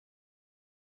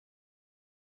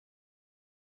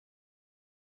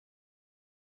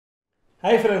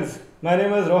Hi friends, my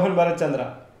name is Rohan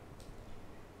Chandra.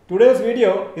 Today's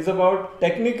video is about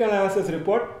technical analysis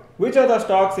report, which are the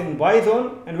stocks in buy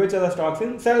zone and which are the stocks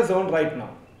in sell zone right now.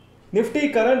 Nifty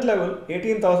current level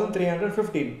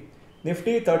 18,315.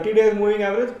 Nifty 30 days moving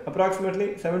average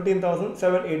approximately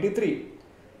 17,783.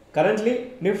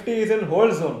 Currently Nifty is in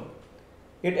hold zone.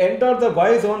 It entered the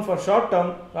buy zone for short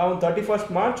term around 31st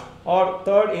March or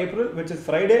 3rd April, which is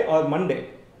Friday or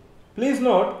Monday. Please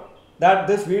note that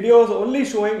this video is only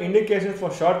showing indications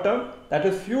for short term, that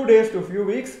is few days to few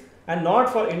weeks, and not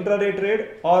for intraday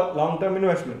trade or long term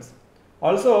investments.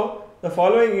 Also, the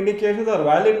following indications are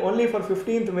valid only for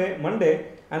 15th May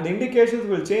Monday, and the indications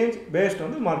will change based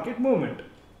on the market movement.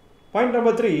 Point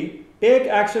number 3, take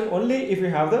action only if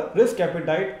you have the risk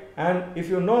appetite and if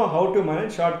you know how to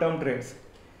manage short term trades.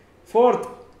 Fourth,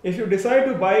 if you decide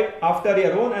to buy after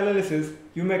your own analysis,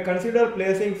 you may consider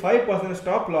placing 5%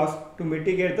 stop loss to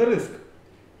mitigate the risk.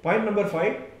 Point number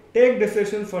 5, take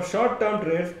decisions for short-term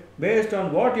trades based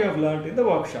on what you have learned in the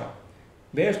workshop.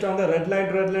 Based on the red line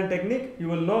to red line technique, you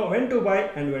will know when to buy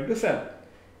and when to sell.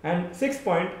 And 6th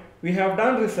point, we have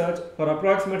done research for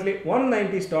approximately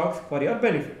 190 stocks for your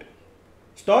benefit.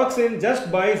 Stocks in just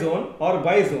buy zone or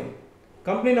buy zone.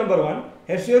 Company number 1,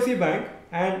 HDFC Bank,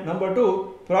 and number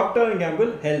 2, Procter &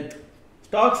 Gamble Health.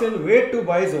 Stocks in wait to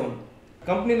buy zone.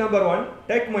 Company number 1,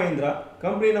 Tech Mahindra.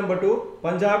 Company number 2,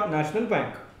 Punjab National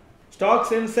Bank.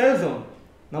 Stocks in sell zone.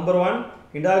 Number 1,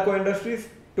 Hindalco Industries.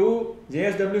 2,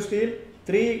 JSW Steel.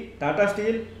 3, Tata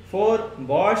Steel. 4,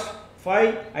 Bosch.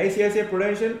 5, ICICI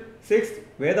Prudential. 6,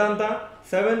 Vedanta.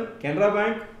 7, Canara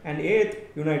Bank. And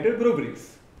 8, United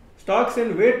Breweries. Stocks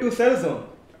in wait to sell zone.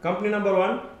 Company number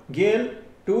 1, Gale.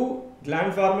 2,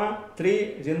 Gland Pharma.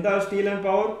 3, Jindal Steel and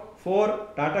Power. 4,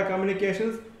 Tata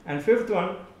Communications. And 5th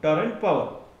one, Torrent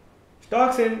Power.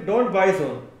 Stocks in don't buy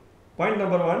zone. Point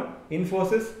number 1,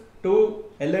 Infosys. 2,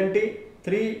 L&T.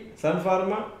 3, Sun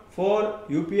Pharma. 4,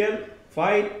 UPL.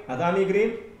 5, Adani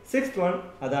Green. 6th one,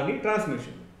 Adani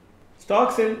Transmission.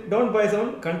 Stocks in don't buy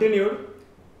zone continued.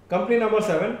 Company number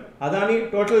 7,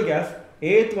 Adani Total Gas.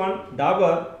 8th one,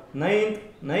 Dabur. 9th,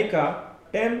 Nykaa.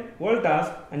 10,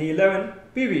 Voltas. And 11,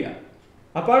 PVR.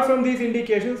 Apart from these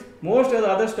indications, most of the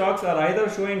other stocks are either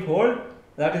showing hold,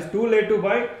 that is too late to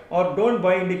buy, or don't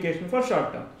buy indication for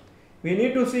short term. We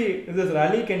need to see if this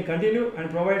rally can continue and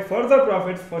provide further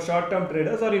profits for short term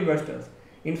traders or investors.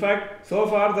 In fact, so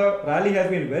far the rally has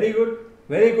been very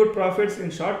good profits in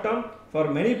short term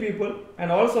for many people,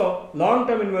 and also long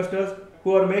term investors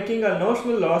who are making a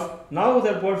notional loss, now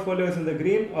their portfolio is in the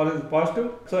green or is positive.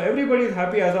 So everybody is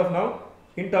happy as of now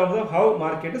in terms of how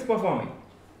market is performing.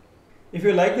 If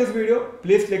you like this video,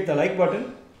 please click the like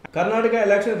button. Karnataka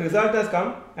election result has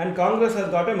come and Congress has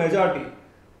got a majority.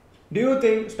 Do you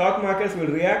think stock markets will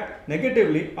react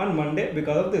negatively on Monday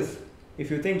because of this?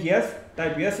 If you think yes,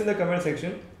 type yes in the comment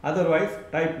section. Otherwise,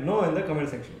 type no in the comment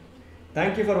section.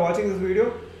 Thank you for watching this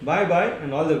video. Bye bye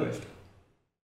and all the best.